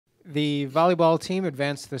The volleyball team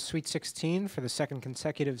advanced to the Sweet 16 for the second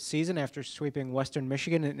consecutive season after sweeping Western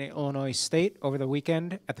Michigan and Illinois State over the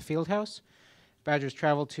weekend at the Fieldhouse. Badgers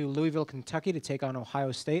travel to Louisville, Kentucky to take on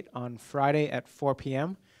Ohio State on Friday at 4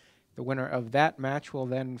 p.m. The winner of that match will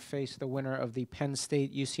then face the winner of the Penn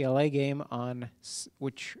State-UCLA game,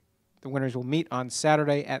 which the winners will meet on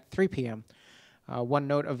Saturday at 3 p.m. One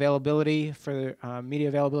note, media availability for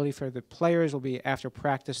the players will be after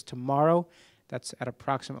practice tomorrow. That's at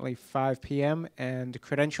approximately 5 p.m. And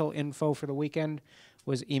credential info for the weekend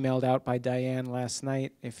was emailed out by Diane last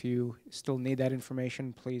night. If you still need that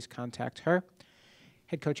information, please contact her.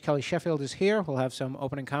 Head coach Kelly Sheffield is here. We'll have some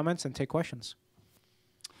opening comments and take questions.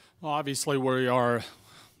 Well, obviously we're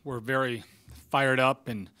very fired up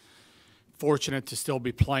and fortunate to still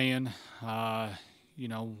be playing.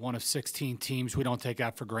 One of 16 teams. We don't take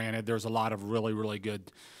that for granted. There's a lot of really, really good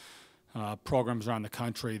programs around the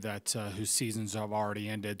country that whose seasons have already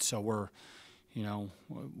ended. So we're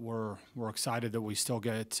excited that we still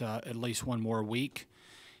get at least one more week.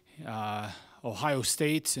 Ohio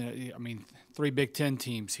State, 3 Big Ten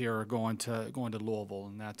teams here are going to Louisville,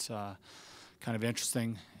 and that's kind of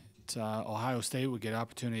interesting. Ohio State, we get an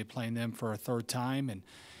opportunity of playing them for a third time,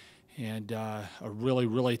 and a really,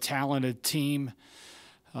 really talented team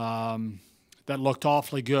that looked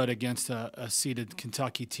awfully good against a seeded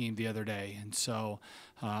Kentucky team the other day. And so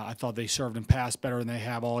I thought they served and passed better than they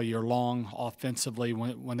have all year long offensively.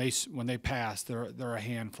 When they pass, they're a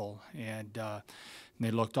handful, and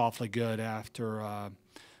they looked awfully good after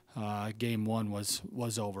game one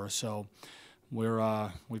was over. So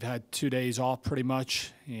we've had 2 days off pretty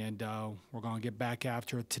much, and we're going to get back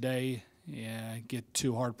after it today and get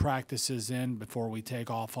 2 hard practices in before we take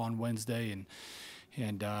off on Wednesday, and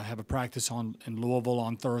have a practice in Louisville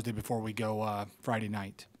on Thursday before we go Friday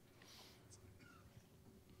night.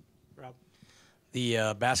 Rob?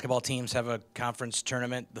 The basketball teams have a conference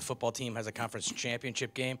tournament. The football team has a conference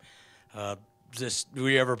championship game. Were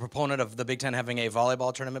you ever a proponent of the Big Ten having a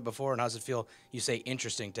volleyball tournament before? And how does it feel, you say,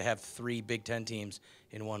 interesting to have 3 Big Ten teams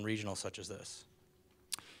in one regional such as this?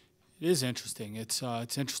 It is interesting. It's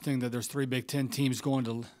interesting that there's 3 Big Ten teams going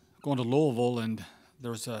to Louisville, and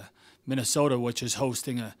there's Minnesota, which is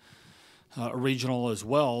hosting a regional as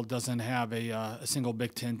well, doesn't have a single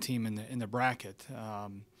Big Ten team in the bracket.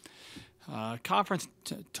 Conference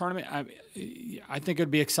tournament, I think it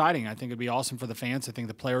would be exciting. I think it would be awesome for the fans. I think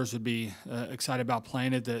the players would be excited about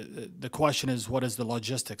playing it. The question is, what is the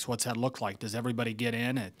logistics? What's that look like? Does everybody get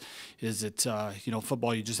in? Is it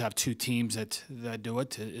football, you just have 2 teams that do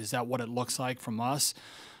it? Is that what it looks like from us?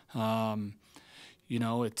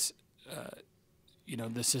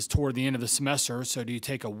 This is toward the end of the semester, so do you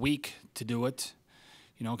take a week to do it?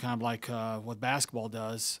 Kind of like what basketball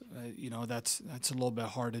does. That's a little bit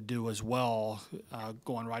hard to do as well,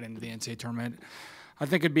 going right into the NCAA tournament. I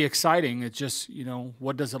think it'd be exciting. It's just,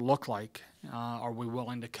 what does it look like? Are we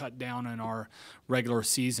willing to cut down on our regular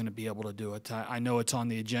season to be able to do it? I know it's on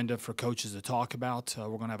the agenda for coaches to talk about. We're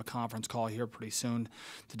going to have a conference call here pretty soon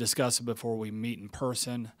to discuss it before we meet in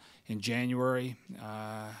person in January.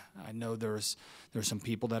 I know there's some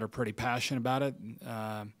people that are pretty passionate about it.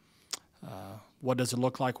 What does it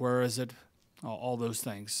look like? Where is it? All those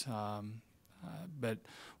things. But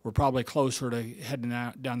we're probably closer to heading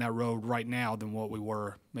down that road right now than what we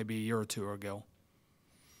were maybe a year or 2 ago.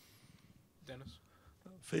 Dennis?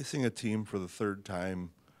 Facing a team for the 3rd time,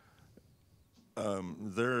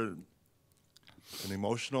 is there an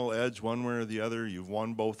emotional edge one way or the other? You've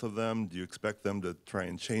won both of them. Do you expect them to try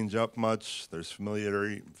and change up much? There's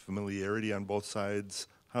familiarity on both sides.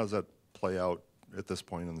 How does that play out at this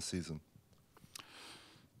point in the season?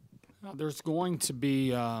 There's going to be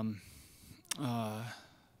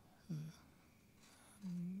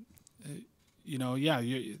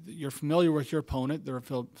you're familiar with your opponent. They're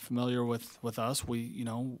familiar with us.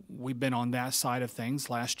 We've been on that side of things.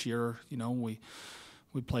 Last year,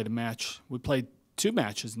 we played a match. We played 2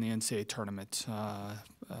 matches in the NCAA tournament.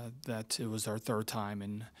 That it was our 3rd time,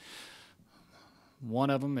 and one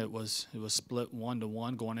of them it was split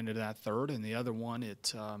 1-1 going into that 3rd, and the other one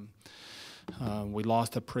we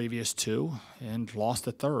lost the previous 2 and lost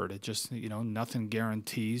the 3rd. It just, nothing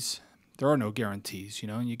guarantees. There are no guarantees,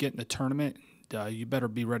 and you get in the tournament, you better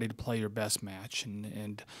be ready to play your best match.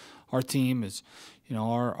 And our team is,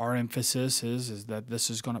 our emphasis is that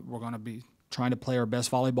we're going to be trying to play our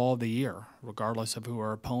best volleyball of the year, regardless of who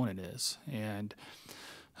our opponent is. And,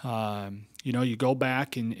 you go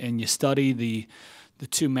back and you study the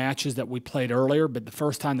 2 matches that we played earlier, but the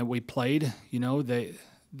first time that we played,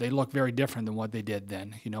 they look very different than what they did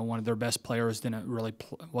then. One of their best players didn't really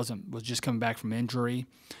was just coming back from injury.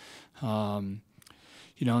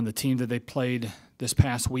 and the team that they played this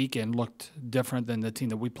past weekend looked different than the team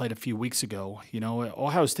that we played a few weeks ago.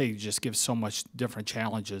 Ohio State just gives so much different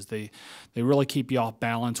challenges. They really keep you off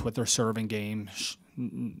balance with their serving game.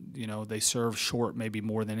 They serve short maybe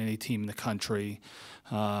more than any team in the country.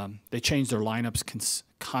 They change their lineups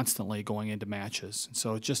constantly going into matches.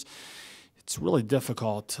 So it's really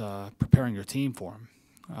difficult preparing your team for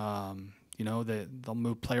them. They'll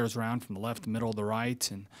move players around from the left, the middle, the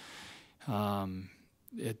right, and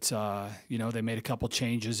they made a couple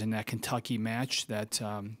changes in that Kentucky match that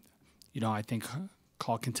I think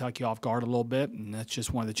caught Kentucky off guard a little bit, and that's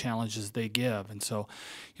just one of the challenges they give. And so,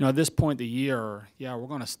 at this point in the year, we're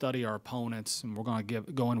going to study our opponents and we're going to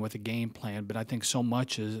go in with a game plan. But I think so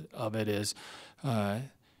much of it is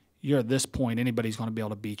you're at this point, anybody's going to be able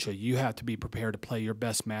to beat you. You have to be prepared to play your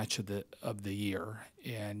best match of the year,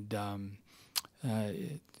 and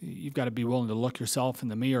you've got to be willing to look yourself in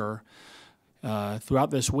the mirror throughout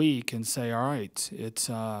this week and say, all right,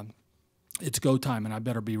 it's go time, and I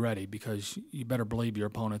better be ready, because you better believe your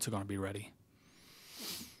opponents are going to be ready.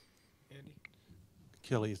 Andy?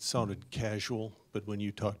 Kelly, it sounded casual, but when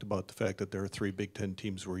you talked about the fact that there are 3 Big Ten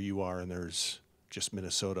teams where you are and there's just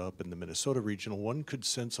Minnesota up in the Minnesota regional, one could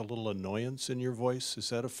sense a little annoyance in your voice. Is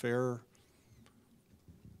that a fair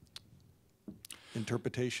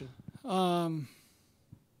interpretation? I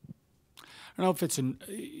don't know if it's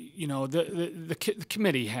the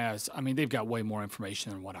committee has. I mean, they've got way more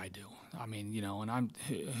information than what I do. I mean, and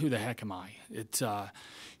who the heck am I? It's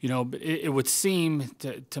but it would seem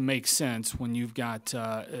to make sense when you've got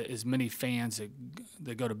as many fans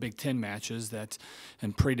that go to Big Ten matches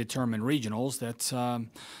and predetermined regionals that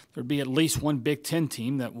there'd be at least one Big Ten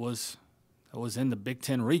team that was in the Big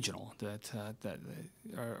Ten regional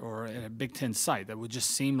or at a Big Ten site. That would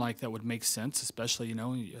just seem like that would make sense, especially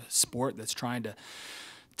a sport that's trying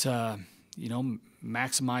to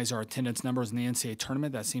maximize our attendance numbers in the NCAA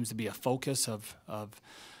tournament. That seems to be a focus of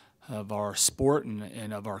our sport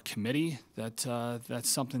and of our committee. That's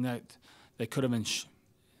something that they could have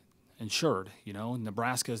ensured.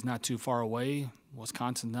 Nebraska is not too far away.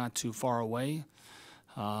 Wisconsin's not too far away.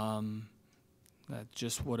 That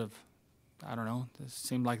just would have. I don't know. It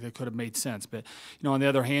seemed like it could have made sense. But, on the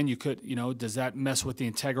other hand, you could, does that mess with the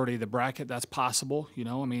integrity of the bracket? That's possible.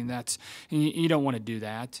 I mean, you don't want to do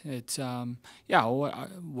that. It's,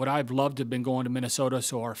 would I've loved to have been going to Minnesota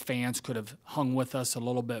so our fans could have hung with us a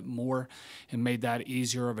little bit more and made that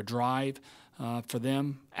easier of a drive for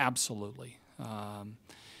them? Absolutely.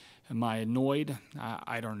 Am I annoyed?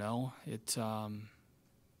 I don't know.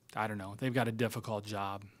 I don't know. They've got a difficult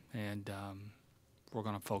job, and we're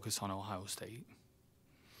going to focus on Ohio State.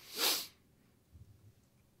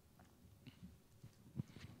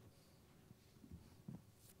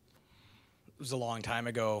 It was a long time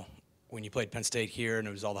ago when you played Penn State here, and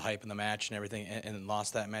it was all the hype in the match and everything, and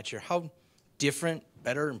lost that match here. How different,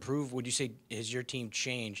 better, improved would you say has your team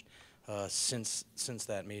changed since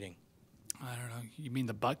that meeting? I don't know. You mean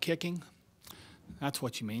the butt kicking? That's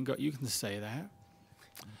what you mean. You can say that.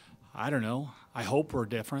 I don't know. I hope we're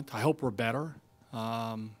different. I hope we're better.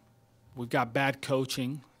 We've got bad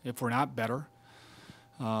coaching if we're not better.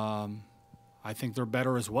 I think they're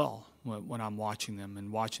better as well when I'm watching them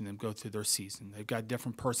go through their season. They've got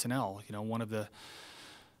different personnel. One of the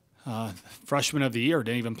freshmen of the year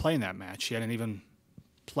didn't even play in that match. She hadn't even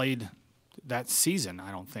played that season, I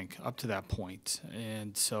don't think, up to that point.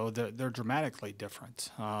 And so they're dramatically different.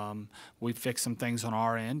 We fixed some things on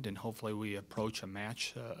our end, and hopefully we approach a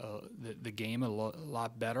match, the game a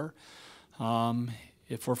lot better.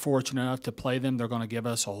 If we're fortunate enough to play them, they're going to give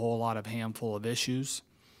us a whole lot of handful of issues.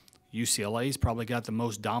 UCLA's probably got the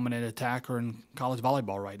most dominant attacker in college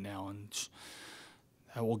volleyball right now, and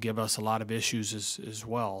that will give us a lot of issues as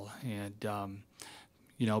well. And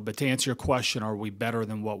but to answer your question, are we better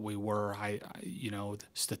than what we were?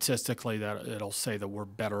 Statistically, that it'll say that we're a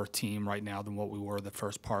better team right now than what we were the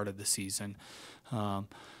first part of the season.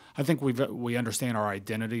 I think we understand our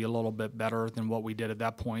identity a little bit better than what we did at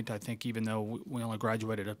that point. I think even though we only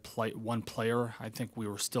graduated one player, I think we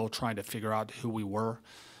were still trying to figure out who we were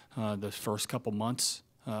the first couple months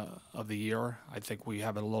of the year. I think we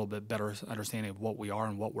have a little bit better understanding of what we are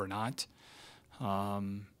and what we're not.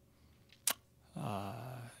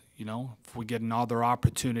 If we get another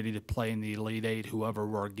opportunity to play in the Elite Eight, whoever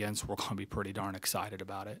we're against, we're going to be pretty darn excited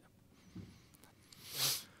about it.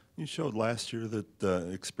 You showed last year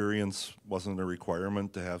that experience wasn't a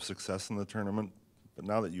requirement to have success in the tournament, but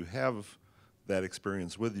now that you have that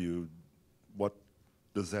experience with you, what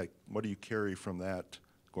do you carry from that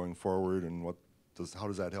going forward, and how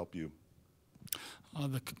does that help you?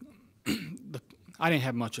 I didn't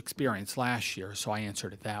have much experience last year, so I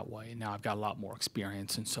answered it that way. Now I've got a lot more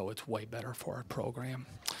experience, and so it's way better for our program.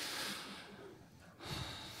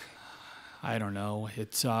 I don't know.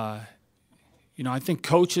 It's you know, I think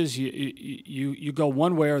coaches, you go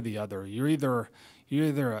one way or the other. You're either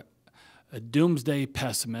a doomsday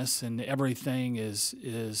pessimist and everything is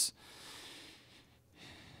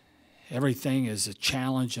a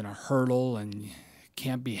challenge and a hurdle and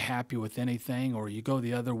can't be happy with anything, or you go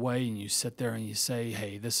the other way and you sit there and you say,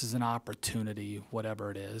 hey, this is an opportunity, whatever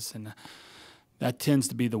it is. And that tends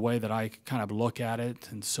to be the way that I kind of look at it.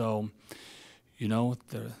 And so, you know,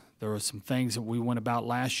 there were some things that we went about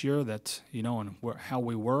last year that, you know, and how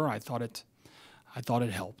we were, I thought it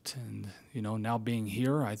helped. And, you know, now being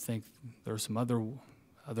here, I think there's some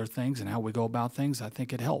other things and how we go about things, I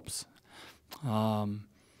think it helps.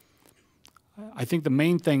 I think the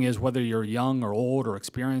main thing is whether you're young or old or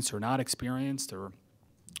experienced or not experienced or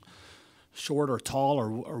short or tall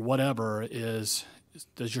or whatever is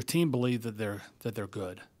does your team believe that they're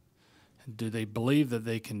good? Do they believe that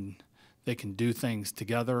they can do things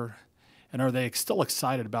together? And are they still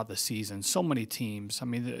excited about the season? So many teams, I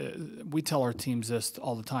mean, we tell our teams this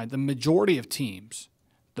all the time. The majority of teams,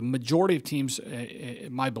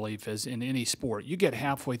 my belief is in any sport, you get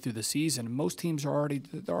halfway through the season and most teams are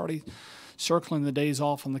already circling the days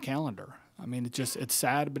off on the calendar. I mean, it's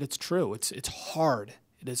sad, but it's true. It's hard.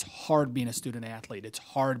 It is hard being a student athlete. It's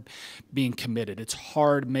hard being committed. It's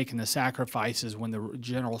hard making the sacrifices when the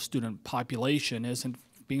general student population isn't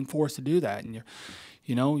being forced to do that. And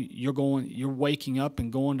you're waking up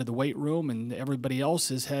and going to the weight room, and everybody else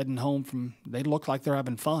is heading home they look like they're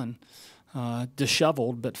having fun,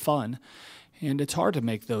 disheveled but fun. And it's hard to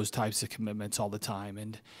make those types of commitments all the time.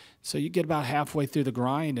 And so you get about halfway through the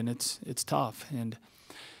grind, and it's tough. And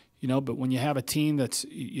but when you have a team that's,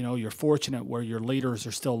 you're fortunate where your leaders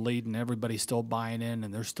are still leading, everybody's still buying in,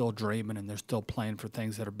 and they're still dreaming, and they're still playing for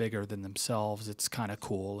things that are bigger than themselves, it's kind of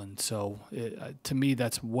cool. And so to me,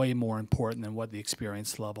 that's way more important than what the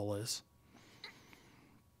experience level is.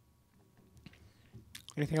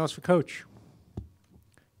 Anything else for Coach?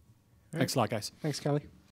 Thanks a lot, guys. Thanks, Kelly.